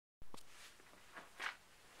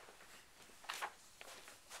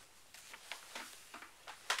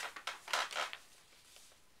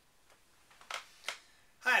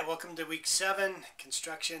Welcome to week 7,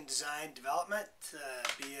 Construction Design Development,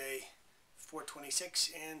 BA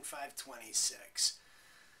 426 and 526.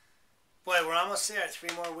 Boy, we're almost there, 3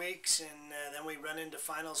 more weeks, and then we run into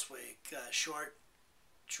finals week. Short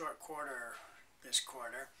quarter this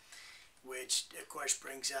quarter, which of course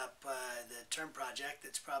brings up the term project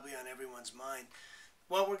that's probably on everyone's mind.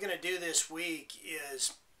 What we're going to do this week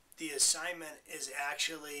is the assignment is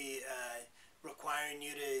actually requiring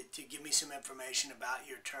you to give me some information about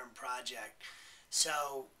your term project.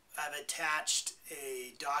 So I've attached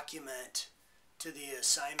a document to the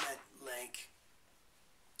assignment link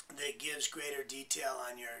that gives greater detail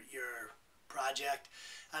on your project.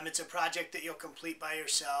 It's a project that you'll complete by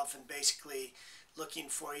yourself, and basically looking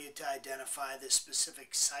for you to identify the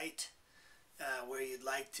specific site where you'd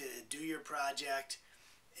like to do your project,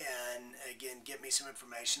 and again get me some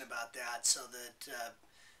information about that so that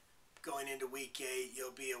going into week 8 you'll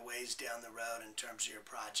be a ways down the road in terms of your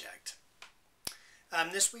project.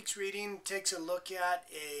 This week's reading takes a look at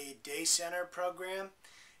a day center program,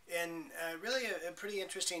 and really a pretty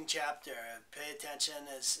interesting chapter. Pay attention,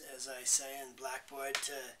 as I say in Blackboard,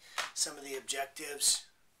 to some of the objectives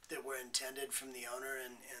that were intended from the owner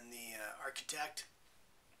and the architect.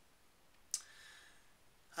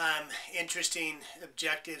 Interesting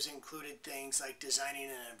objectives included things like designing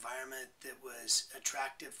an environment that was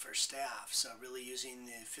attractive for staff, so really using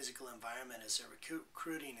the physical environment as a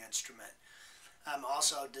recruiting instrument.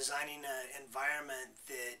 Also designing an environment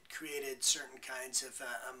that created certain kinds of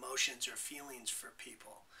emotions or feelings for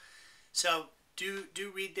people. So do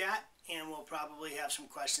read that, and we'll probably have some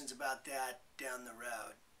questions about that down the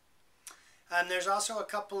road. There's also a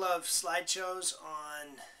couple of slideshows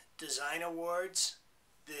on design awards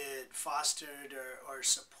that fostered or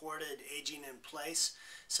supported aging in place.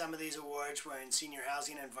 Some of these awards were in senior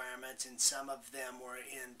housing environments, and some of them were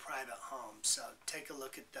in private homes. So take a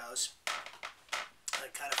look at those.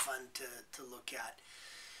 Kind of fun to look at.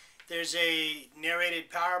 There's a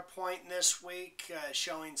narrated PowerPoint this week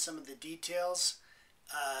showing some of the details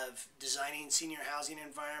of designing senior housing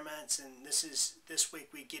environments, and this week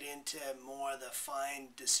we get into more of the fine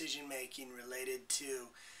decision making related to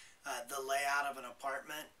the layout of an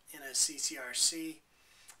apartment in a CCRC,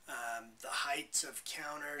 the heights of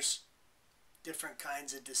counters, different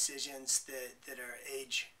kinds of decisions that are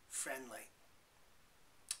age friendly.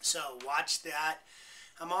 So watch that.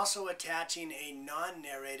 I'm also attaching a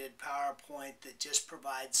non-narrated PowerPoint that just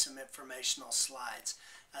provides some informational slides.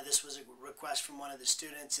 This was a request from one of the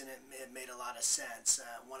students, and it made a lot of sense.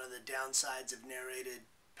 One of the downsides of narrated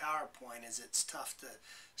PowerPoint is it's tough to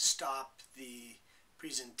stop the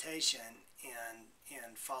presentation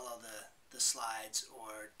and follow the slides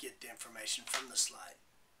or get the information from the slide.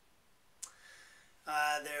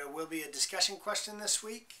 There will be a discussion question this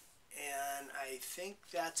week, and I think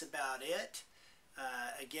that's about it.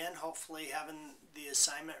 Again, hopefully having the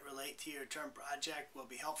assignment relate to your term project will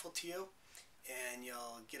be helpful to you, and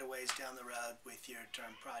you'll get a ways down the road with your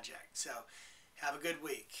term project. So have a good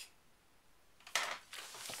week.